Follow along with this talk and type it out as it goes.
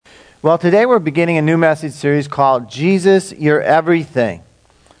Well, today we're beginning a new message series called Jesus, You're Everything.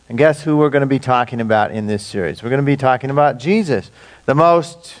 And guess who we're going to be talking about in this series? We're going to be talking about Jesus, the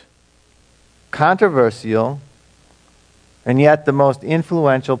most controversial and yet the most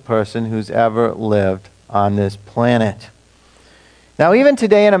influential person who's ever lived on this planet. Now, even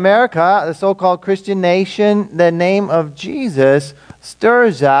today in America, the so-called Christian nation, the name of Jesus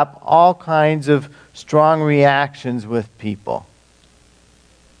stirs up all kinds of strong reactions with people.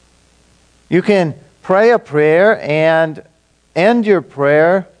 You can pray a prayer and end your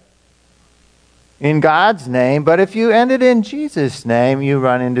prayer in God's name, but if you end it in Jesus' name, you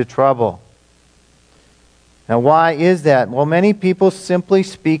run into trouble. Now, why is that? Well, many people simply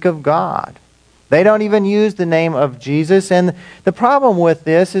speak of God. They don't even use the name of Jesus, and the problem with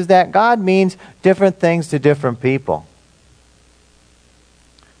this is that God means different things to different people.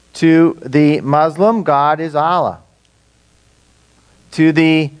 To the Muslim, God is Allah. To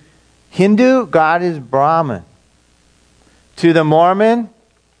the Hindu, God is Brahman. To the Mormon,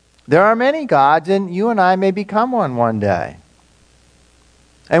 there are many gods, and you and I may become one day.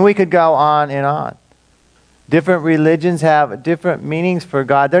 And we could go on and on. Different religions have different meanings for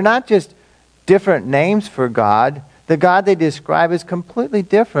God. They're not just different names for God. The God they describe is completely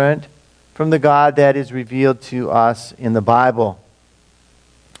different from the God that is revealed to us in the Bible.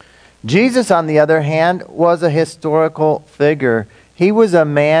 Jesus, on the other hand, was a historical figure. He was a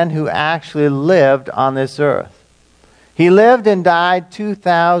man who actually lived on this earth. He lived and died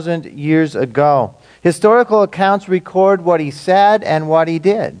 2,000 years ago. Historical accounts record what he said and what he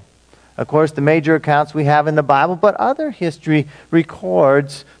did. Of course, the major accounts we have in the Bible, but other history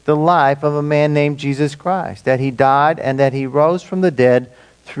records the life of a man named Jesus Christ, that he died and that he rose from the dead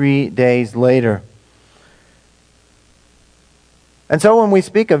 3 days later. And so when we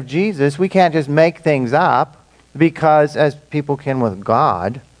speak of Jesus, we can't just make things up, because, as people can with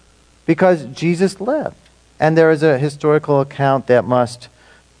God, because Jesus lived. And there is a historical account that must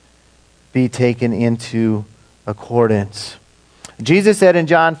be taken into accordance. Jesus said in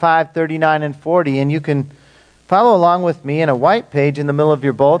John 5:39 and 40, and you can follow along with me in a white page in the middle of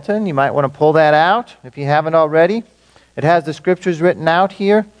your bulletin. You might want to pull that out if you haven't already. It has the scriptures written out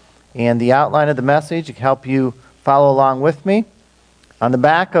here and the outline of the message to help you follow along with me. On the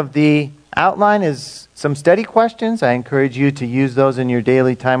back of the outline is some study questions. I encourage you to use those in your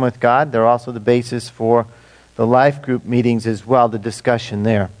daily time with God. They're also the basis for the life group meetings as well, the discussion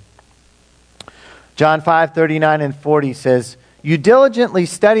there. John 5:39 and 40 says, "You diligently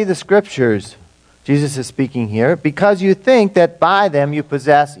study the scriptures," Jesus is speaking here, "because you think that by them you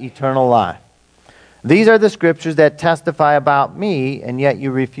possess eternal life. These are the scriptures that testify about me, and yet you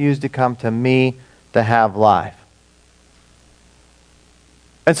refuse to come to me to have life."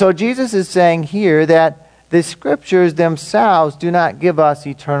 And so Jesus is saying here that the scriptures themselves do not give us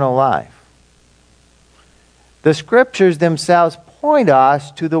eternal life. The scriptures themselves point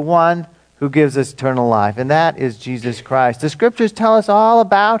us to the one who gives us eternal life, and that is Jesus Christ. The scriptures tell us all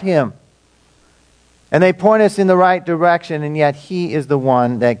about him, and they point us in the right direction, and yet he is the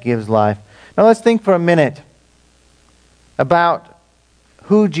one that gives life. Now let's think for a minute about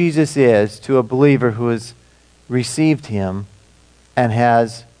who Jesus is to a believer who has received him and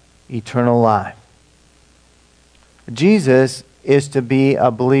has eternal life. Jesus is to be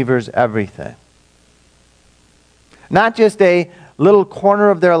a believer's everything. Not just a little corner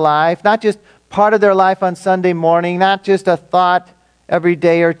of their life, not just part of their life on Sunday morning, not just a thought every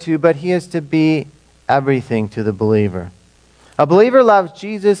day or two, but he is to be everything to the believer. A believer loves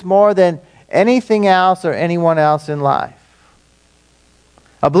Jesus more than anything else or anyone else in life.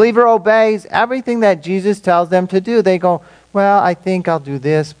 A believer obeys everything that Jesus tells them to do. They go, well, I think I'll do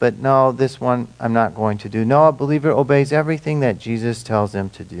this, but no, this one I'm not going to do. No, a believer obeys everything that Jesus tells them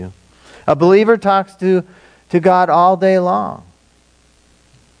to do. A believer talks to God all day long.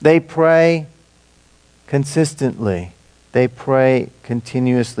 They pray consistently. They pray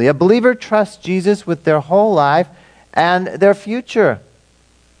continuously. A believer trusts Jesus with their whole life and their future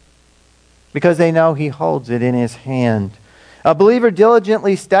because they know he holds it in his hand. A believer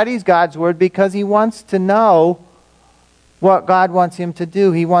diligently studies God's word because he wants to know what God wants him to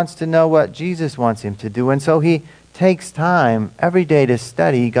do. He wants to know what Jesus wants him to do. And so he takes time every day to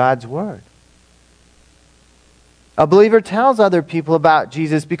study God's word. A believer tells other people about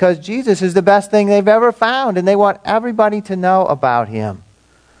Jesus because Jesus is the best thing they've ever found, and they want everybody to know about him.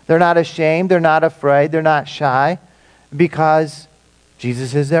 They're not ashamed, they're not afraid, they're not shy, because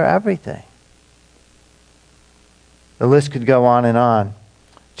Jesus is their everything. The list could go on and on.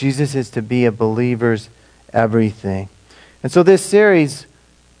 Jesus is to be a believer's everything. And so this series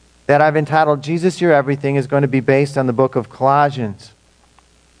that I've entitled Jesus, You're Everything is going to be based on the book of Colossians.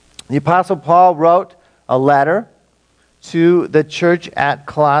 The Apostle Paul wrote a letter to the church at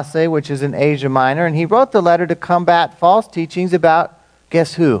Colossae, which is in Asia Minor, and he wrote the letter to combat false teachings about,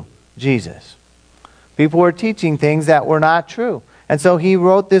 guess who? Jesus. People were teaching things that were not true. And so he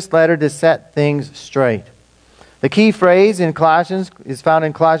wrote this letter to set things straight. The key phrase in Colossians is found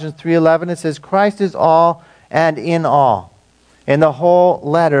in Colossians 3:11. It says, Christ is all and in all. And the whole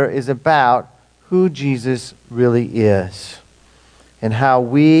letter is about who Jesus really is and how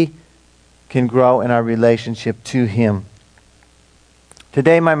we can grow in our relationship to Him.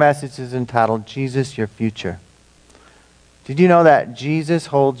 Today my message is entitled, Jesus, Your Future. Did you know that Jesus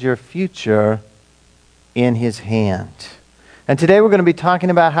holds your future in His hand? And today we're going to be talking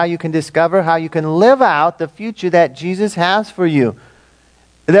about how you can discover, how you can live out the future that Jesus has for you.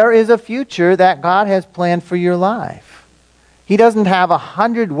 There is a future that God has planned for your life. He doesn't have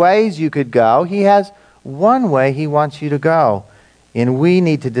 100 ways you could go. He has one way He wants you to go. And we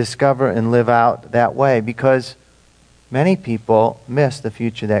need to discover and live out that way because many people miss the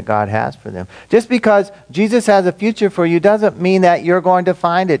future that God has for them. Just because Jesus has a future for you doesn't mean that you're going to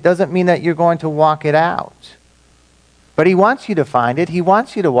find it. Doesn't mean that you're going to walk it out. But He wants you to find it. He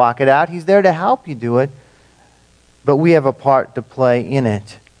wants you to walk it out. He's there to help you do it. But we have a part to play in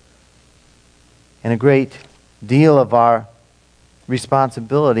it. And a great deal of our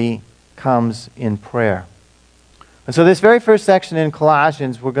responsibility comes in prayer. And so this very first section in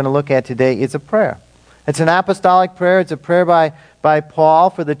Colossians we're going to look at today is a prayer. It's an apostolic prayer. It's a prayer by Paul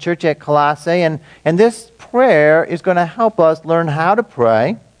for the church at Colossae. And this prayer is going to help us learn how to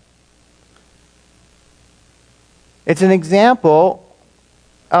pray. It's an example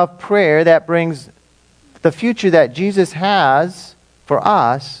of prayer that brings the future that Jesus has for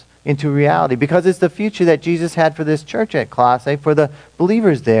us into reality. Because it's the future that Jesus had for this church at Colossae, for the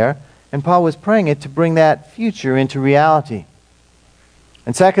believers there. And Paul was praying it to bring that future into reality.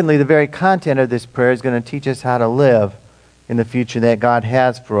 And secondly, the very content of this prayer is going to teach us how to live in the future that God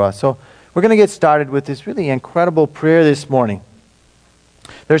has for us. So we're going to get started with this really incredible prayer this morning.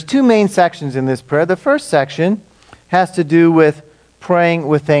 There's two main sections in this prayer. The first section has to do with praying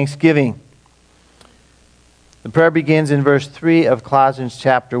with thanksgiving. The prayer begins in verse 3 of Colossians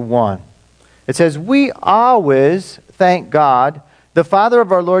chapter 1. It says, We always thank God, the Father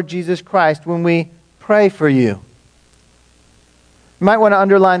of our Lord Jesus Christ, when we pray for you. You might want to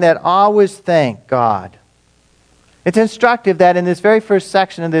underline that, always thank God. It's instructive that in this very first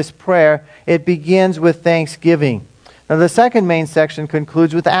section of this prayer, it begins with thanksgiving. Now the second main section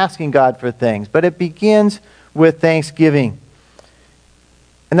concludes with asking God for things, but it begins with thanksgiving.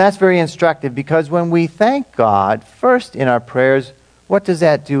 And that's very instructive because when we thank God first in our prayers, what does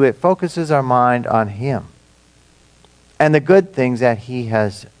that do? It focuses our mind on Him and the good things that He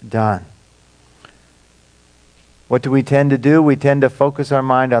has done. What do we tend to do? We tend to focus our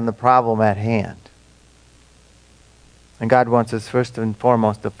mind on the problem at hand. And God wants us first and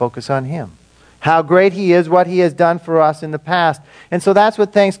foremost to focus on Him. How great He is, what He has done for us in the past. And so that's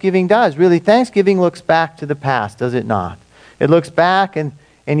what Thanksgiving does. Really, Thanksgiving looks back to the past, does it not? It looks back and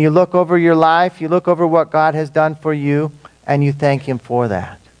you look over your life, you look over what God has done for you, and you thank Him for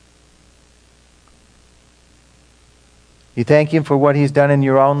that. You thank Him for what He's done in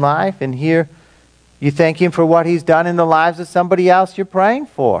your own life, and here you thank Him for what He's done in the lives of somebody else you're praying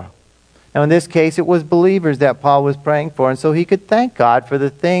for. Now in this case, it was believers that Paul was praying for, and so he could thank God for the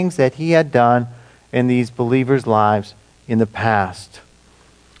things that He had done in these believers' lives in the past.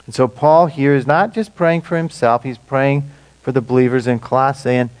 And so Paul here is not just praying for himself, he's praying for the believers in Colossae,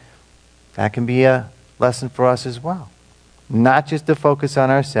 and that can be a lesson for us as well. Not just to focus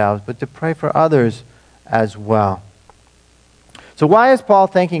on ourselves, but to pray for others as well. So why is Paul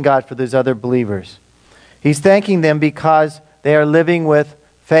thanking God for these other believers? He's thanking them because they are living with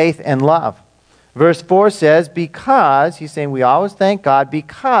faith and love. Verse 4 says, because, he's saying we always thank God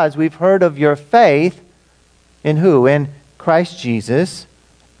because we've heard of your faith in who? In Christ Jesus,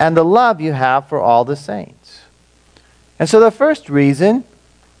 and the love you have for all the saints. And so the first reason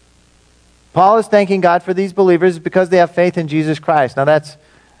Paul is thanking God for these believers is because they have faith in Jesus Christ. Now that's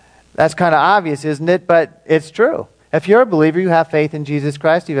kind of obvious, isn't it? But it's true. If you're a believer, you have faith in Jesus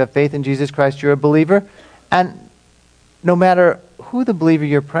Christ. You have faith in Jesus Christ, you're a believer. And no matter who the believer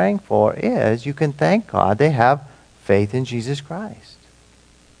you're praying for is, you can thank God they have faith in Jesus Christ.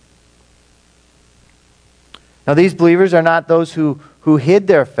 Now these believers are not those who hid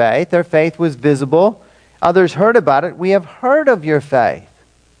their faith. Their faith was visible. Others heard about it. We have heard of your faith.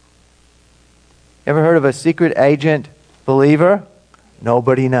 Ever heard of a secret agent believer?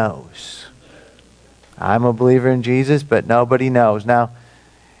 Nobody knows. I'm a believer in Jesus, but nobody knows. Now,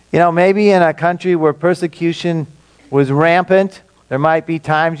 maybe in a country where persecution was rampant, There might be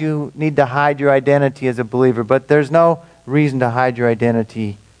times you need to hide your identity as a believer, but there's no reason to hide your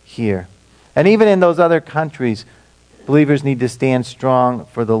identity here. And even in those other countries, believers need to stand strong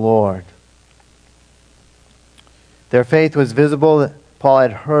for the Lord. Their faith was visible. Paul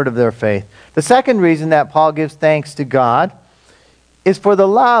had heard of their faith. The second reason that Paul gives thanks to God is for the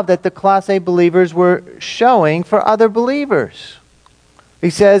love that the Colossae believers were showing for other believers. He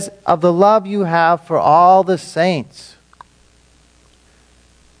says, of the love you have for all the saints.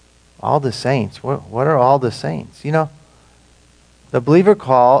 All the saints. What are all the saints? You know, the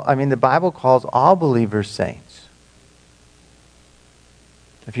Bible calls all believers saints.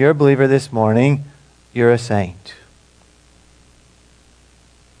 If you're a believer this morning, you're a saint.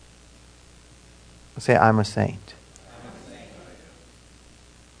 Say, I'm a saint.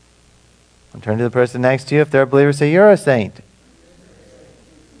 I'll turn to the person next to you. If they're a believer, say, you're a saint.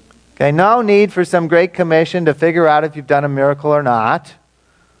 Okay, no need for some great commission to figure out if you've done a miracle or not.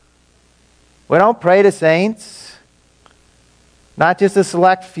 We don't pray to saints. Not just a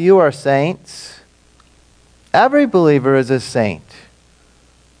select few are saints. Every believer is a saint.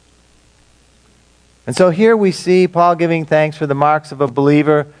 And so here we see Paul giving thanks for the marks of a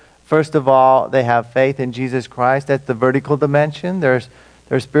believer. First of all, they have faith in Jesus Christ. That's the vertical dimension. There's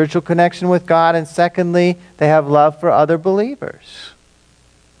their spiritual connection with God. And secondly, they have love for other believers.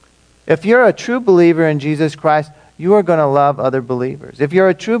 If you're a true believer in Jesus Christ, you are going to love other believers. If you're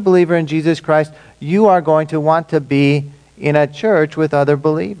a true believer in Jesus Christ, you are going to want to be in a church with other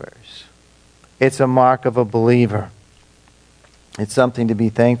believers. It's a mark of a believer. It's something to be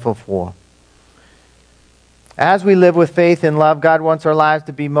thankful for. As we live with faith and love, God wants our lives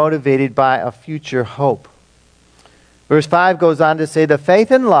to be motivated by a future hope. Verse 5 goes on to say the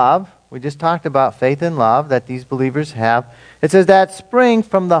faith and love, we just talked about faith and love that these believers have. It says that spring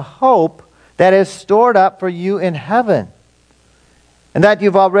from the hope that is stored up for you in heaven, and that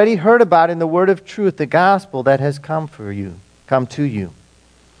you've already heard about in the word of truth, the gospel that has come to you.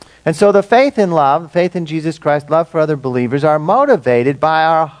 And so the faith in love, faith in Jesus Christ, love for other believers are motivated by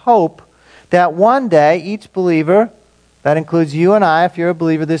our hope that one day each believer, that includes you and I, if you're a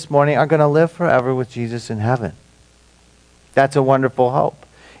believer this morning, are going to live forever with Jesus in heaven. That's a wonderful hope.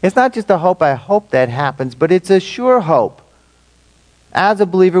 It's not just a hope I hope that happens, but it's a sure hope. As a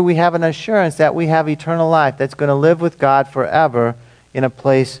believer, we have an assurance that we have eternal life that's going to live with God forever in a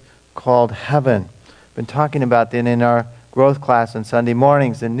place called heaven. I've been talking about that in our growth class on Sunday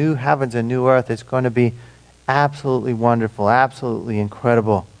mornings. The new heavens and new earth is going to be absolutely wonderful, absolutely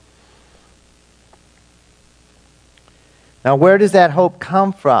incredible. Now, where does that hope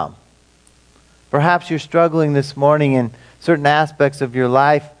come from? Perhaps you're struggling this morning and certain aspects of your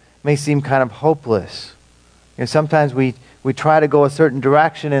life may seem kind of hopeless. You know, sometimes we try to go a certain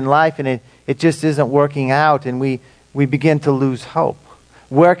direction in life and it just isn't working out and we begin to lose hope.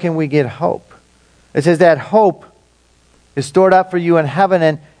 Where can we get hope? It says that hope is stored up for you in heaven,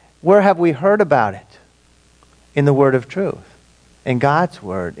 and where have we heard about it? In the word of truth, in God's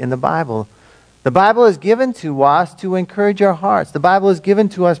word, in the Bible. The Bible is given to us to encourage our hearts. The Bible is given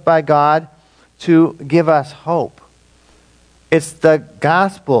to us by God to give us hope. It's the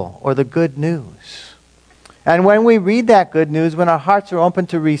gospel or the good news. And when we read that good news, when our hearts are open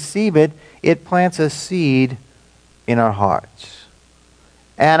to receive it, it plants a seed in our hearts.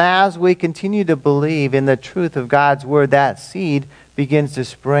 And as we continue to believe in the truth of God's word, that seed begins to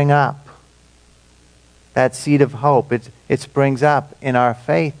spring up. That seed of hope, it springs up in our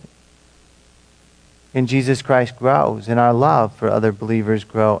faith in Jesus Christ grows, and our love for other believers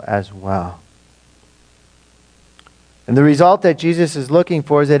grow as well. And the result that Jesus is looking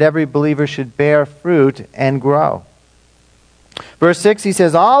for is that every believer should bear fruit and grow. Verse 6, he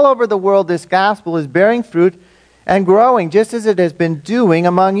says, all over the world this gospel is bearing fruit and growing, just as it has been doing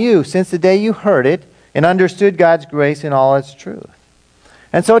among you since the day you heard it and understood God's grace in all its truth.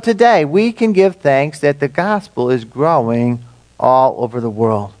 And so today we can give thanks that the gospel is growing all over the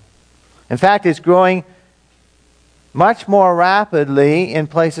world. In fact, it's growing much more rapidly in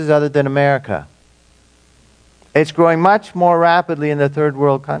places other than America. It's growing much more rapidly in the third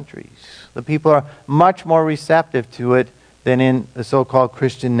world countries. The people are much more receptive to it than in the so-called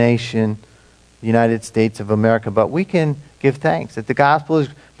Christian nation, the United States of America. But we can give thanks that the gospel is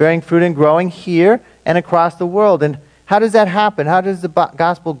bearing fruit and growing here and across the world. And how does that happen? How does the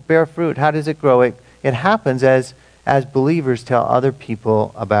gospel bear fruit? How does it grow? It happens as believers tell other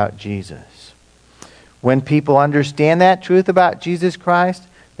people about Jesus. When people understand that truth about Jesus Christ,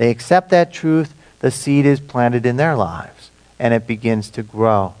 they accept that truth, the seed is planted in their lives, and it begins to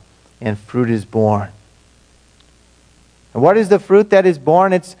grow, and fruit is born. And what is the fruit that is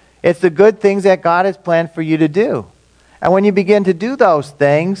born? It's the good things that God has planned for you to do. And when you begin to do those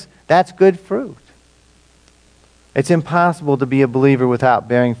things, that's good fruit. It's impossible to be a believer without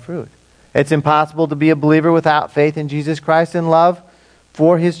bearing fruit. It's impossible to be a believer without faith in Jesus Christ and love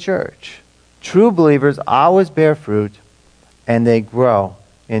for His church. True believers always bear fruit, and they grow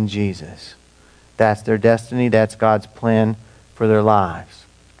in Jesus. That's their destiny. That's God's plan for their lives.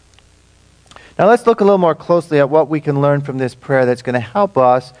 Now let's look a little more closely at what we can learn from this prayer that's going to help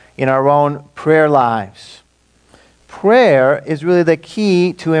us in our own prayer lives. Prayer is really the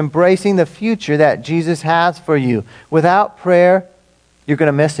key to embracing the future that Jesus has for you. Without prayer, you're going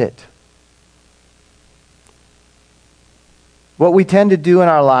to miss it. What we tend to do in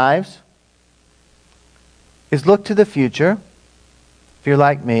our lives is look to the future, if you're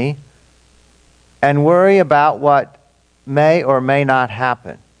like me, and worry about what may or may not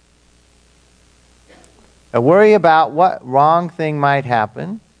happen. And worry about what wrong thing might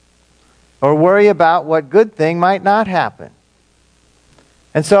happen, or worry about what good thing might not happen.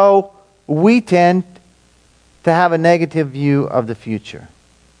 And so we tend to have a negative view of the future.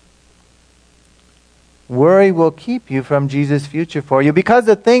 Worry will keep you from Jesus' future for you because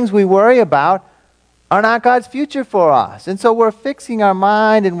the things we worry about are not God's future for us. And so we're fixing our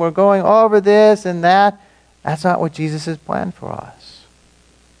mind and we're going over this and that. That's not what Jesus has planned for us.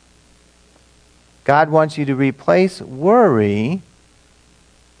 God wants you to replace worry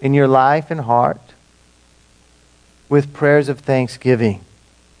in your life and heart with prayers of thanksgiving.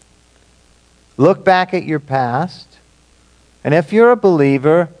 Look back at your past, and if you're a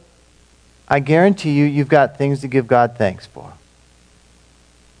believer, I guarantee you, you've got things to give God thanks for.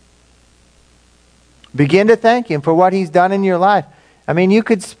 Begin to thank Him for what He's done in your life. I mean, you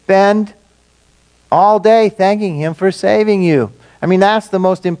could spend all day thanking Him for saving you. I mean, that's the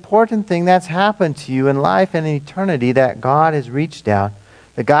most important thing that's happened to you in life and in eternity, that God has reached out.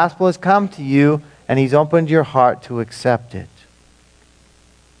 The gospel has come to you, and He's opened your heart to accept it.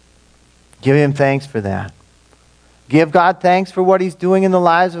 Give Him thanks for that. Give God thanks for what He's doing in the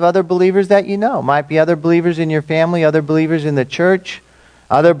lives of other believers that you know. Might be other believers in your family, other believers in the church,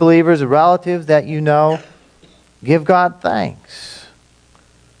 other believers, relatives that you know. Give God thanks.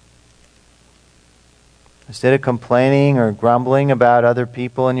 Instead of complaining or grumbling about other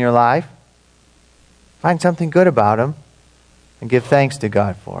people in your life, find something good about them and give thanks to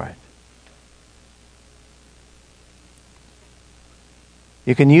God for it.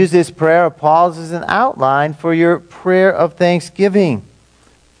 You can use this prayer of Paul's as an outline for your prayer of thanksgiving.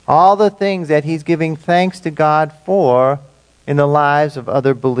 All the things that he's giving thanks to God for in the lives of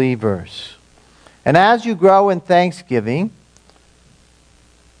other believers. And as you grow in thanksgiving,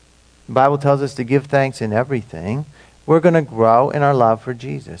 the Bible tells us to give thanks in everything. We're going to grow in our love for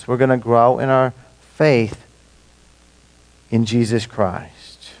Jesus. We're going to grow in our faith in Jesus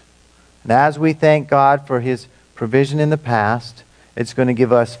Christ. And as we thank God for His provision in the past, it's going to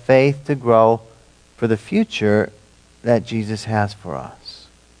give us faith to grow for the future that Jesus has for us.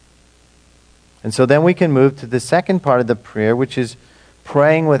 And so then we can move to the second part of the prayer, which is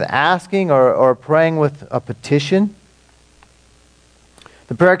praying with asking or praying with a petition.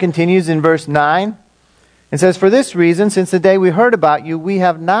 The prayer continues in verse 9. It says, "For this reason, since the day we heard about you, we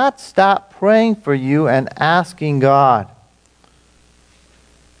have not stopped praying for you and asking God."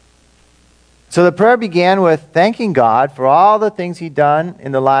 So the prayer began with thanking God for all the things He'd done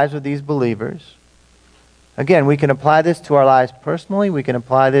in the lives of these believers. Again, we can apply this to our lives personally. We can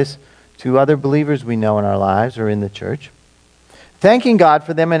apply this to other believers we know in our lives or in the church. Thanking God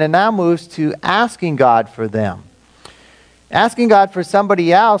for them, and it now moves to asking God for them. Asking God for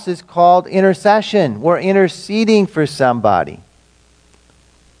somebody else is called intercession. We're interceding for somebody.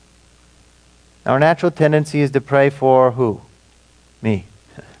 Our natural tendency is to pray for who? Me.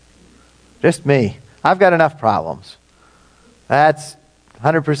 Just me. I've got enough problems. That's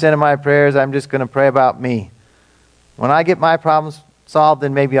 100% of my prayers. I'm just going to pray about me. When I get my problems solved,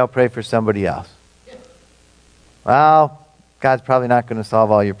 then maybe I'll pray for somebody else. Well, God's probably not going to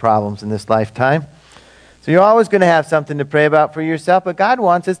solve all your problems in this lifetime. So you're always going to have something to pray about for yourself, but God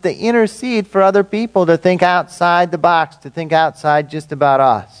wants us to intercede for other people, to think outside the box, to think outside just about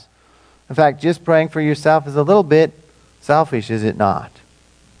us. In fact, just praying for yourself is a little bit selfish, is it not?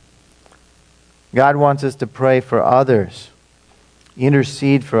 God wants us to pray for others,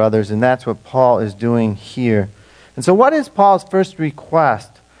 intercede for others, and that's what Paul is doing here. And so what is Paul's first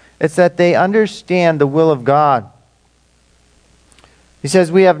request? It's that they understand the will of God. He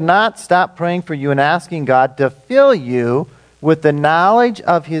says, "We have not stopped praying for you and asking God to fill you with the knowledge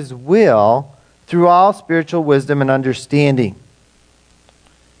of His will through all spiritual wisdom and understanding."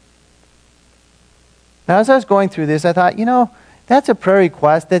 Now, as I was going through this, I thought, that's a prayer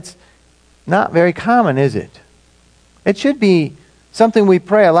request that's not very common, is it? It should be something we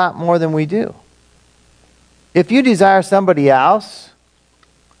pray a lot more than we do. If you desire somebody else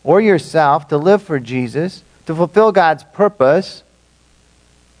or yourself to live for Jesus, to fulfill God's purpose,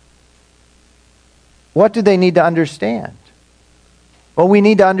 what do they need to understand? Well, we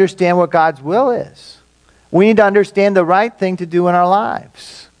need to understand what God's will is. We need to understand the right thing to do in our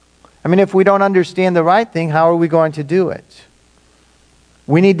lives. I mean, if we don't understand the right thing, how are we going to do it?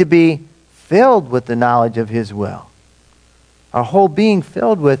 We need to be filled with the knowledge of His will. Our whole being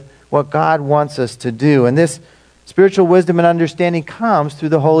filled with what God wants us to do. And this spiritual wisdom and understanding comes through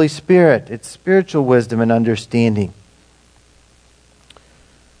the Holy Spirit. It's spiritual wisdom and understanding.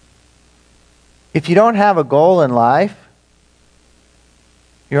 If you don't have a goal in life,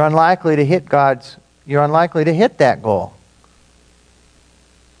 you're unlikely to hit that goal.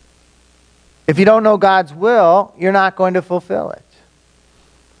 If you don't know God's will, you're not going to fulfill it.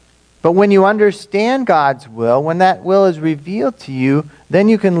 But when you understand God's will, when that will is revealed to you, then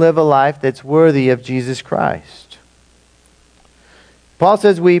you can live a life that's worthy of Jesus Christ. Paul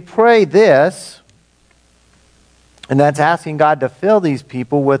says we pray this, and that's asking God to fill these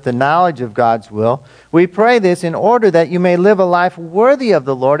people with the knowledge of God's will. We pray this in order that you may live a life worthy of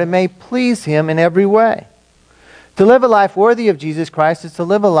the Lord and may please Him in every way. To live a life worthy of Jesus Christ is to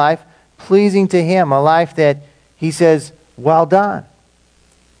live a life pleasing to Him, a life that He says, well done,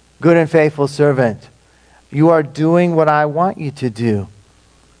 good and faithful servant. You are doing what I want you to do.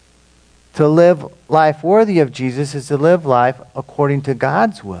 To live life worthy of Jesus is to live life according to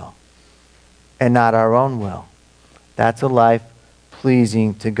God's will and not our own will. That's a life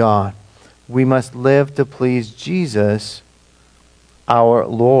pleasing to God. We must live to please Jesus, our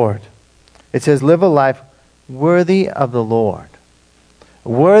Lord. It says, live a life worthy of the Lord,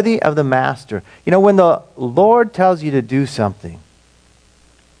 worthy of the Master. You know, when the Lord tells you to do something,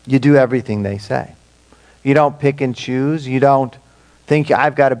 you do everything they say. You don't pick and choose. You don't think,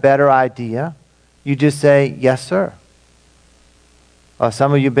 I've got a better idea. You just say, yes, sir.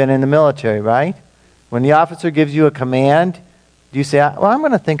 Some of you have been in the military, right? When the officer gives you a command, do you say, well, I'm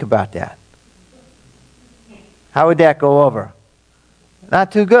going to think about that? How would that go over?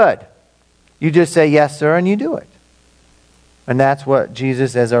 Not too good. You just say, yes, sir, and you do it. And that's what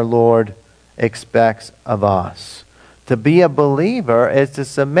Jesus as our Lord expects of us. To be a believer is to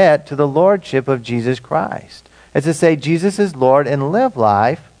submit to the lordship of Jesus Christ. It's to say Jesus is Lord and live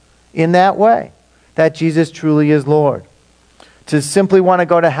life in that way, that Jesus truly is Lord. To simply want to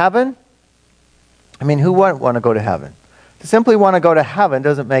go to heaven, I mean, who wouldn't want to go to heaven? To simply want to go to heaven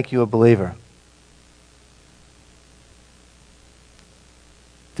doesn't make you a believer.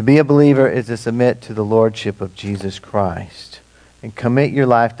 To be a believer is to submit to the lordship of Jesus Christ and commit your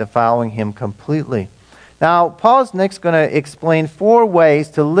life to following Him completely. Now, Paul's next going to explain 4 ways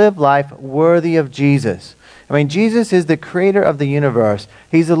to live life worthy of Jesus. I mean, Jesus is the creator of the universe.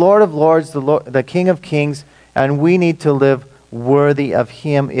 He's the Lord of lords, the King of kings, and we need to live worthy of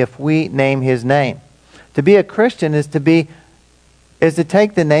Him if we name His name. To be a Christian is to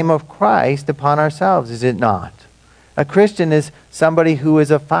take the name of Christ upon ourselves, is it not? A Christian is somebody who is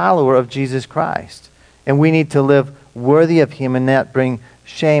a follower of Jesus Christ. And we need to live worthy of Him and not bring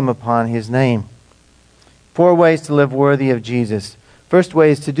shame upon His name. 4 ways to live worthy of Jesus. First way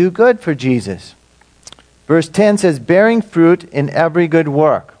is to do good for Jesus. Verse 10 says, bearing fruit in every good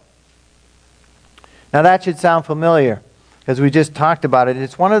work. Now that should sound familiar, because we just talked about it.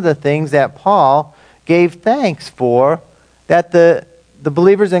 It's one of the things that Paul gave thanks for that the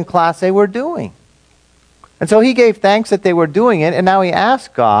believers in Colossae were doing. And so he gave thanks that they were doing it, and now he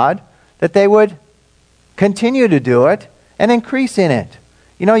asked God that they would continue to do it and increase in it.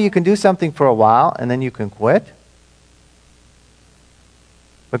 You know, you can do something for a while and then you can quit.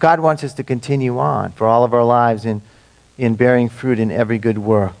 But God wants us to continue on for all of our lives in bearing fruit in every good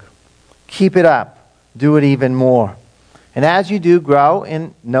work. Keep it up. Do it even more. And as you do, grow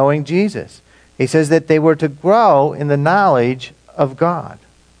in knowing Jesus. He says that they were to grow in the knowledge of God.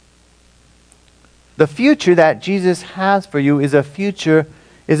 The future that Jesus has for you is a future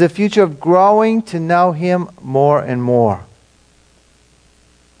of growing to know Him more and more.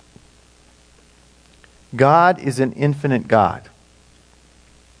 God is an infinite God.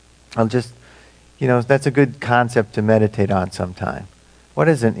 That's a good concept to meditate on sometime. What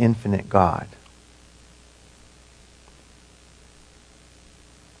is an infinite God?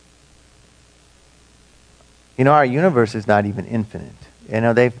 You know, our universe is not even infinite. You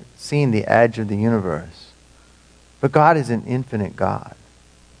know, they've seen the edge of the universe. But God is an infinite God.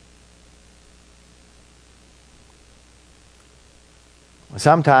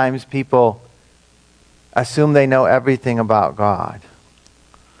 Sometimes people assume they know everything about God.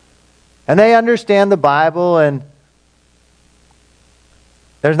 And they understand the Bible and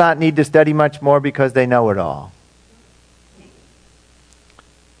There's not need to study much more because they know it all.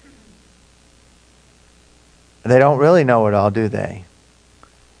 They don't really know it all, do they?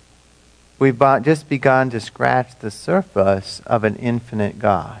 We've just begun to scratch the surface of an infinite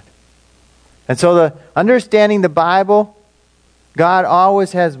God. And so understanding the Bible, God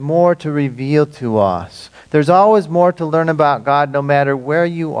always has more to reveal to us. There's always more to learn about God no matter where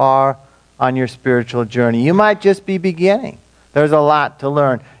you are on your spiritual journey. You might just be beginning. There's a lot to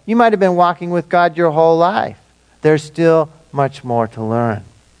learn. You might have been walking with God your whole life. There's still much more to learn.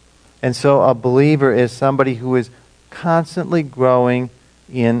 And so a believer is somebody who is constantly growing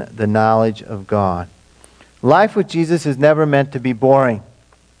in the knowledge of God. Life with Jesus is never meant to be boring.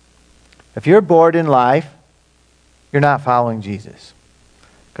 If you're bored in life, you're not following Jesus.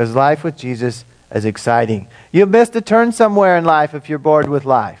 Because life with Jesus is exciting. You've missed a turn somewhere in life if you're bored with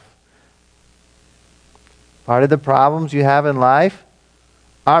life. Part of the problems you have in life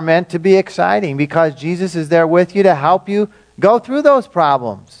are meant to be exciting because Jesus is there with you to help you go through those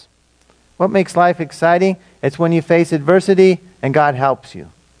problems. What makes life exciting? It's when you face adversity and God helps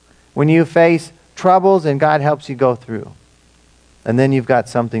you. When you face troubles and God helps you go through. And then you've got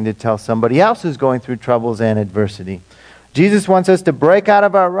something to tell somebody else who's going through troubles and adversity. Jesus wants us to break out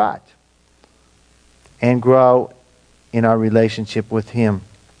of our rut and grow in our relationship with Him.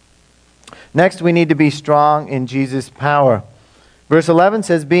 Next, we need to be strong in Jesus' power. Verse 11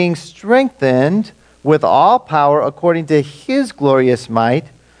 says, being strengthened with all power according to His glorious might,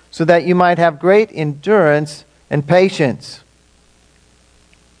 so that you might have great endurance and patience.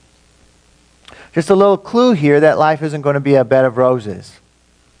 Just a little clue here that life isn't going to be a bed of roses.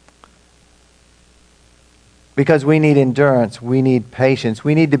 Because we need endurance, we need patience,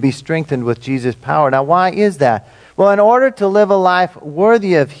 we need to be strengthened with Jesus' power. Now, why is that? Well, in order to live a life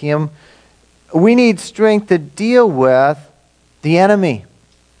worthy of Him, we need strength to deal with the enemy.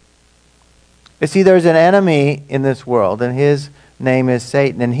 You see, there's an enemy in this world, and his name is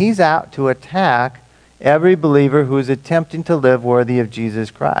Satan, and he's out to attack every believer who is attempting to live worthy of Jesus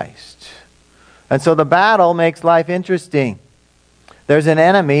Christ. And so the battle makes life interesting. There's an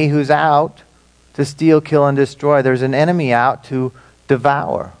enemy who's out to steal, kill, and destroy. There's an enemy out to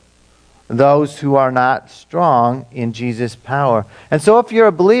devour those who are not strong in Jesus' power. And so if you're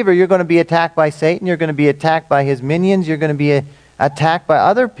a believer, you're going to be attacked by Satan, you're going to be attacked by his minions, you're going to be attacked by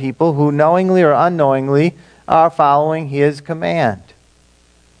other people who knowingly or unknowingly are following his command.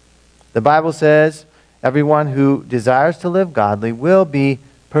 The Bible says everyone who desires to live godly will be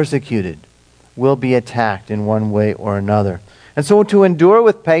persecuted, will be attacked in one way or another. And so to endure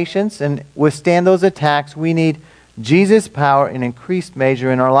with patience and withstand those attacks, we need Jesus' power in increased measure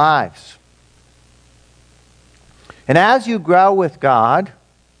in our lives. And as you grow with God,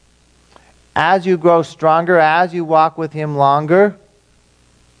 as you grow stronger, as you walk with Him longer,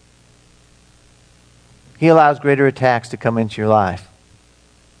 He allows greater attacks to come into your life.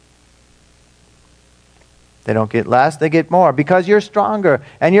 They don't get less, they get more. Because you're stronger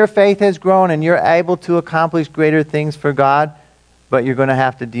and your faith has grown and you're able to accomplish greater things for God, but you're going to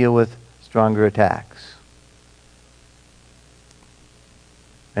have to deal with stronger attacks.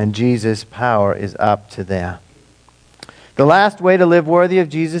 And Jesus' power is up to that. The last way to live worthy of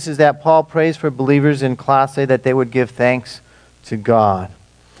Jesus is that Paul prays for believers in Colossae that they would give thanks to God.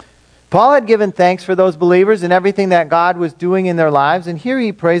 Paul had given thanks for those believers and everything that God was doing in their lives, and here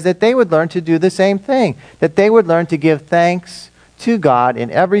he prays that they would learn to do the same thing, that they would learn to give thanks to God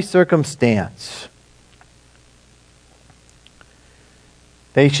in every circumstance.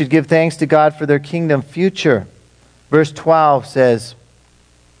 They should give thanks to God for their kingdom future. Verse 12 says,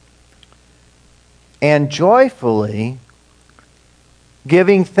 and joyfully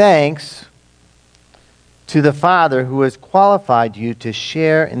giving thanks to the Father who has qualified you to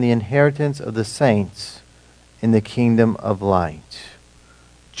share in the inheritance of the saints in the kingdom of light.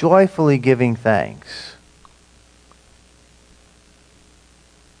 Joyfully giving thanks.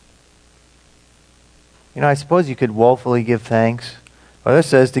 You know, I suppose you could woefully give thanks. Well, this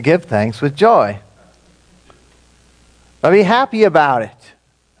says to give thanks with joy. But be happy about it.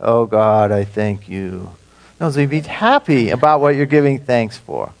 Oh God, I thank you. No, so be happy about what you're giving thanks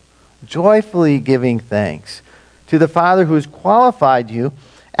for. Joyfully giving thanks to the Father who has qualified you.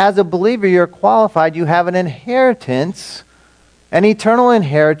 As a believer, you're qualified. You have an inheritance, an eternal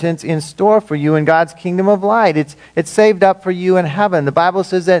inheritance in store for you in God's kingdom of light. It's saved up for you in heaven. The Bible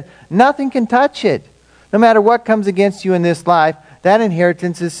says that nothing can touch it. No matter what comes against you in this life, that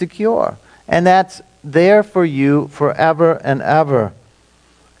inheritance is secure. And that's there for you forever and ever.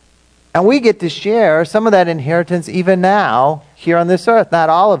 And we get to share some of that inheritance even now here on this earth. Not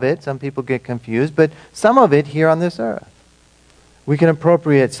all of it. Some people get confused, but some of it here on this earth. We can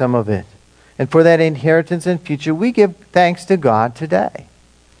appropriate some of it. And for that inheritance and future, we give thanks to God today.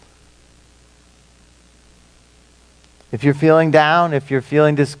 If you're feeling down, if you're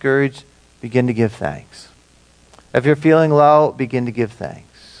feeling discouraged, begin to give thanks. If you're feeling low, begin to give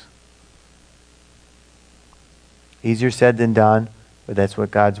thanks. Easier said than done, but that's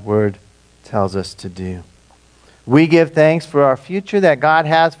what God's Word tells us to do. We give thanks for our future that God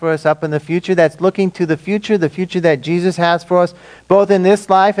has for us up in the future. That's looking to the future that Jesus has for us, both in this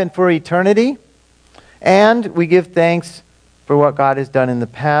life and for eternity. And we give thanks for what God has done in the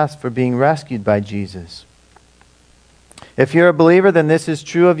past, for being rescued by Jesus. If you're a believer, then this is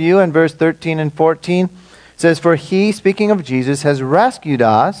true of you. In verse 13 and 14, it says, "For he," speaking of Jesus, "has rescued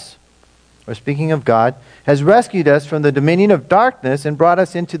us," or speaking of God, "has rescued us from the dominion of darkness and brought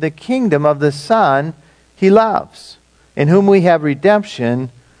us into the kingdom of the Son he loves, in whom we have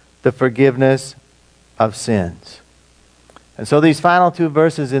redemption, the forgiveness of sins." And so these final two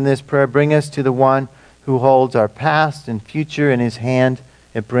verses in this prayer bring us to the one who holds our past and future in his hand.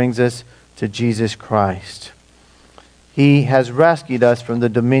 It brings us to Jesus Christ. He has rescued us from the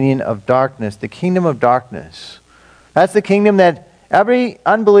dominion of darkness, the kingdom of darkness. That's the kingdom that every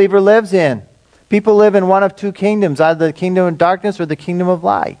unbeliever lives in. People live in one of two kingdoms, either the kingdom of darkness or the kingdom of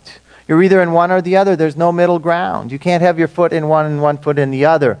light. You're either in one or the other. There's no middle ground. You can't have your foot in one and one foot in the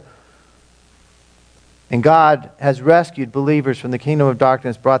other. And God has rescued believers from the kingdom of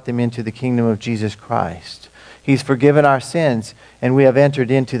darkness, brought them into the kingdom of Jesus Christ. He's forgiven our sins, and we have entered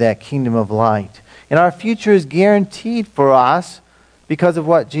into that kingdom of light. And our future is guaranteed for us because of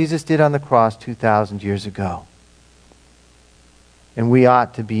what Jesus did on the cross 2,000 years ago. And we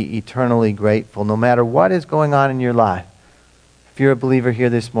ought to be eternally grateful no matter what is going on in your life. If you're a believer here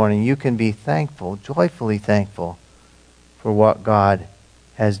this morning, you can be thankful, joyfully thankful for what God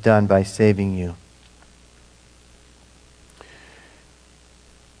has done by saving you.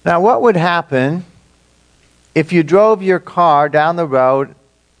 Now, what would happen if you drove your car down the road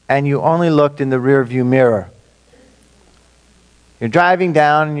and you only looked in the rearview mirror? You're driving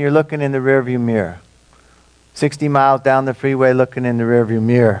down and you're looking in the rearview mirror. 60 miles down the freeway looking in the rearview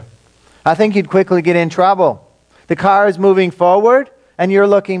mirror. I think you'd quickly get in trouble. The car is moving forward and you're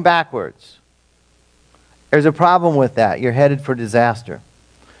looking backwards. There's a problem with that. You're headed for disaster.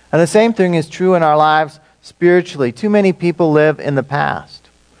 And the same thing is true in our lives spiritually. Too many people live in the past.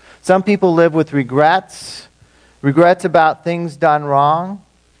 Some people live with regrets about things done wrong,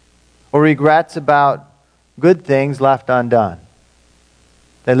 or regrets about good things left undone.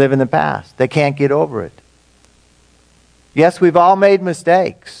 They live in the past. They can't get over it. Yes, we've all made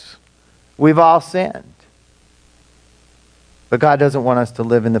mistakes. We've all sinned. But God doesn't want us to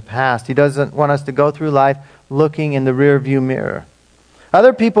live in the past. He doesn't want us to go through life looking in the rearview mirror.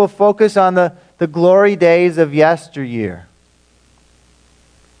 Other people focus on the glory days of yesteryear.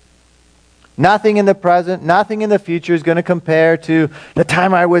 Nothing in the present, nothing in the future is going to compare to the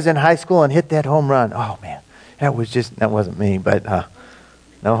time I was in high school and hit that home run. Oh man, that wasn't me, but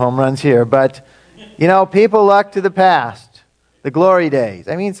no home runs here. But, people look to the past, the glory days.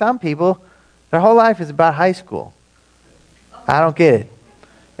 I mean, some people, their whole life is about high school. I don't get it.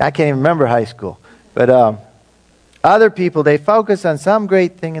 I can't even remember high school. But other people, they focus on some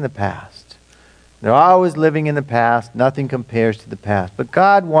great thing in the past. They're always living in the past. Nothing compares to the past. But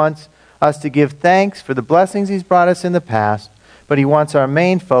God wants us to give thanks for the blessings He's brought us in the past, but He wants our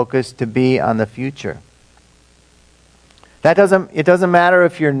main focus to be on the future. It doesn't matter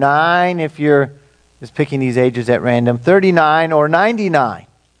if you're 9, if you're just picking these ages at random, 39 or 99.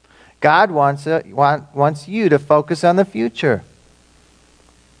 God wants you to focus on the future.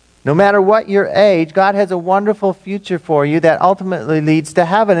 No matter what your age, God has a wonderful future for you that ultimately leads to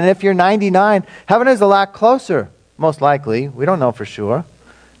heaven. And if you're 99, heaven is a lot closer, most likely. We don't know for sure.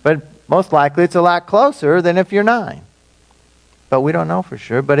 But most likely it's a lot closer than if you're 9. But we don't know for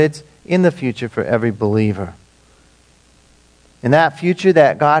sure. But it's in the future for every believer. And that future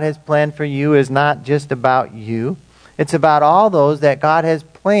that God has planned for you is not just about you. It's about all those that God has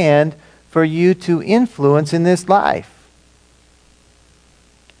planned for you to influence in this life.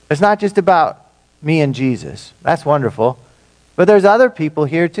 It's not just about me and Jesus. That's wonderful. But there's other people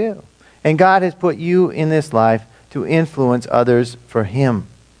here too. And God has put you in this life to influence others for Him.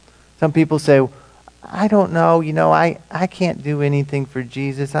 Some people say, I don't know, I can't do anything for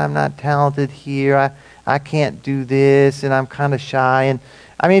Jesus. I'm not talented here. I can't do this, and I'm kind of shy.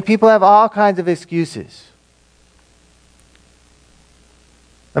 And people have all kinds of excuses.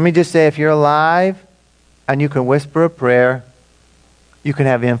 Let me just say, if you're alive and you can whisper a prayer, you can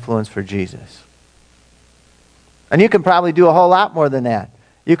have influence for Jesus. And you can probably do a whole lot more than that.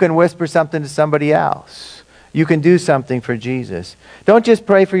 You can whisper something to somebody else. you can do something for Jesus. Don't just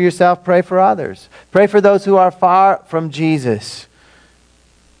pray for yourself, pray for others. Pray for those who are far from Jesus.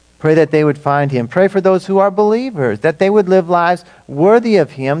 Pray that they would find Him. Pray for those who are believers, that they would live lives worthy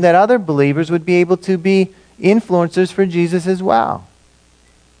of Him, that other believers would be able to be influencers for Jesus as well.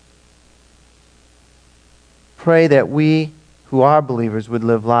 Pray that we who are believers would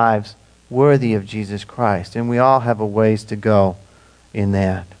live lives worthy of Jesus Christ. And we all have a ways to go in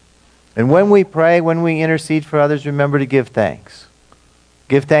that. And when we pray, when we intercede for others, remember to give thanks.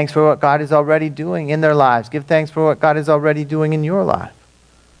 Give thanks for what God is already doing in their lives. Give thanks for what God is already doing in your life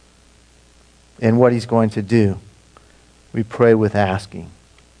and what He's going to do. We pray with asking.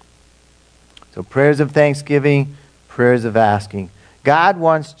 So prayers of thanksgiving, prayers of asking. God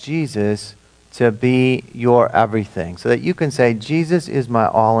wants Jesus to be your everything, so that you can say, Jesus is my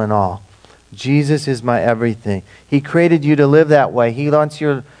all in all. Jesus is my everything. He created you to live that way. He wants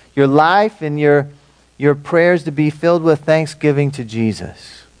your life and your prayers to be filled with thanksgiving to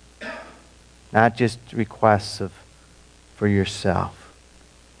Jesus, not just requests for yourself.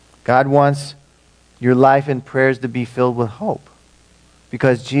 God wants your life and prayers to be filled with hope,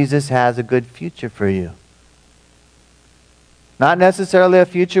 because Jesus has a good future for you. Not necessarily a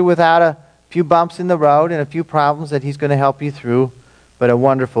future without a few bumps in the road and a few problems that He's going to help you through, but a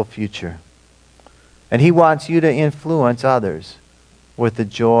wonderful future. And He wants you to influence others with the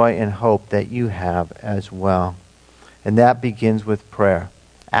joy and hope that you have as well. And that begins with prayer.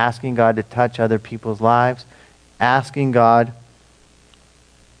 Asking God to touch other people's lives. Asking God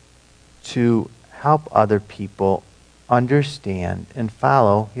to help other people understand and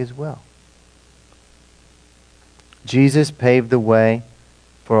follow His will. Jesus paved the way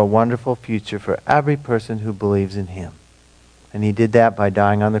for a wonderful future for every person who believes in Him. And He did that by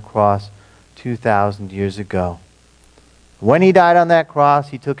dying on the cross 2,000 years ago. When He died on that cross,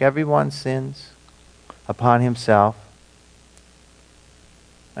 He took everyone's sins upon Himself,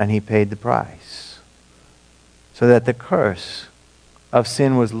 and He paid the price, so that the curse of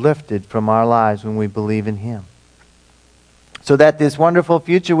sin was lifted from our lives when we believe in Him. So that this wonderful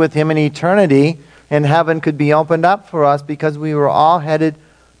future with Him in eternity in heaven could be opened up for us, because we were all headed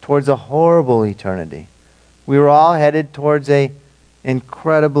towards a horrible eternity. We were all headed towards a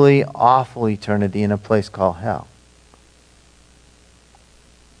incredibly awful eternity in a place called hell.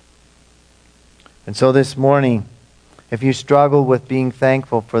 And so this morning, if you struggle with being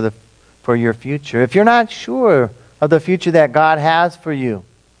thankful for your future, if you're not sure of the future that God has for you,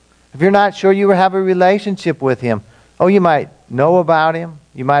 if you're not sure you have a relationship with Him, you might know about Him,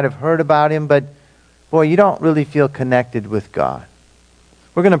 you might have heard about Him, but boy, you don't really feel connected with God.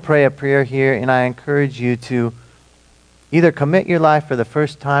 We're going to pray a prayer here, and I encourage you to either commit your life for the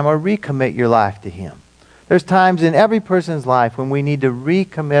first time or recommit your life to Him. There's times in every person's life when we need to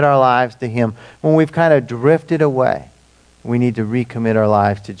recommit our lives to Him, when we've kind of drifted away. We need to recommit our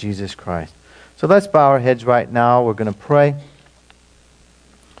lives to Jesus Christ. So let's bow our heads right now. We're going to pray.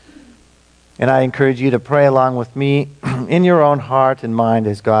 And I encourage you to pray along with me in your own heart and mind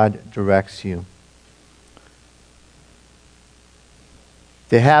as God directs you.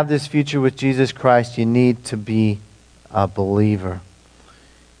 To have this future with Jesus Christ, you need to be a believer.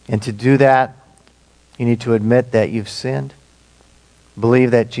 And to do that, you need to admit that you've sinned.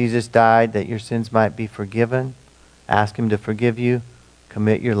 Believe that Jesus died, that your sins might be forgiven. Ask Him to forgive you.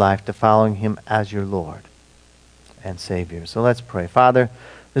 Commit your life to following Him as your Lord and Savior. So let's pray. Father,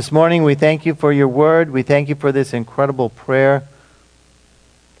 this morning we thank You for Your word. We thank You for this incredible prayer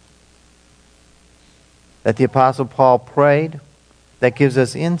that the Apostle Paul prayed, that gives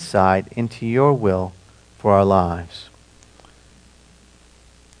us insight into Your will for our lives.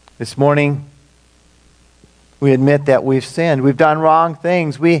 This morning, we admit that we've sinned. We've done wrong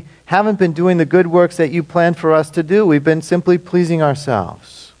things. We haven't been doing the good works that You planned for us to do. We've been simply pleasing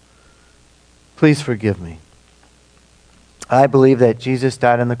ourselves. Please forgive me. I believe that Jesus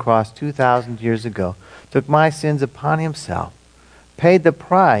died on the cross 2,000 years ago, took my sins upon Himself, paid the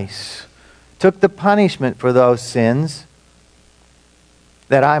price, took the punishment for those sins,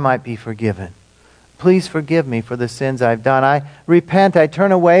 that I might be forgiven. Please forgive me for the sins I've done. I repent. I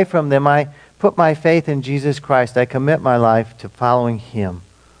turn away from them. I put my faith in Jesus Christ. I commit my life to following Him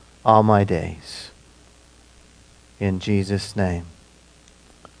all my days. In Jesus' name.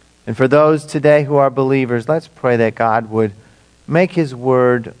 And for those today who are believers, let's pray that God would make His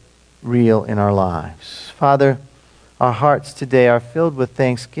word real in our lives. Father, our hearts today are filled with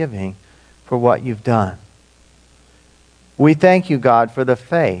thanksgiving for what You've done. We thank You, God, for the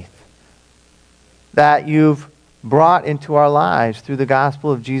faith that You've brought into our lives through the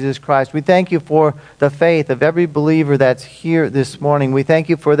gospel of Jesus Christ. We thank You for the faith of every believer that's here this morning. We thank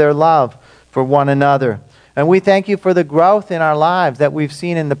You for their love for one another. And we thank you for the growth in our lives that we've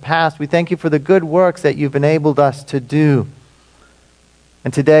seen in the past. We thank you for the good works that you've enabled us to do.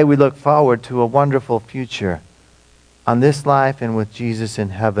 And today we look forward to a wonderful future on this life and with Jesus in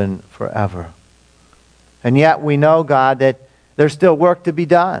heaven forever. And yet we know, God, that there's still work to be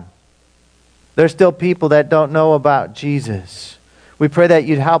done. There's still people that don't know about Jesus. We pray that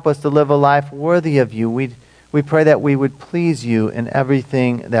you'd help us to live a life worthy of you. We pray that we would please you in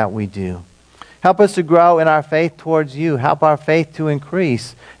everything that we do. Help us to grow in our faith towards you. Help our faith to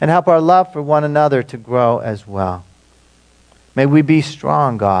increase. And help our love for one another to grow as well. May we be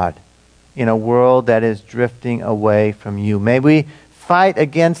strong, God, in a world that is drifting away from you. May we fight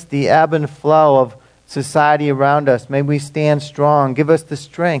against the ebb and flow of society around us. May we stand strong. Give us the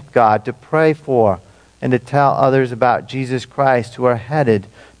strength, God, to pray for and to tell others about Jesus Christ who are headed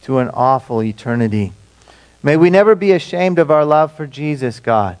to an awful eternity. May we never be ashamed of our love for Jesus,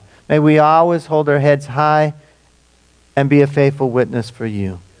 God. May we always hold our heads high and be a faithful witness for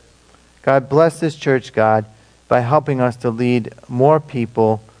you. God, bless this church, God, by helping us to lead more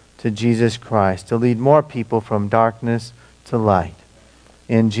people to Jesus Christ, to lead more people from darkness to light.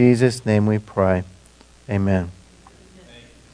 In Jesus' name we pray. Amen.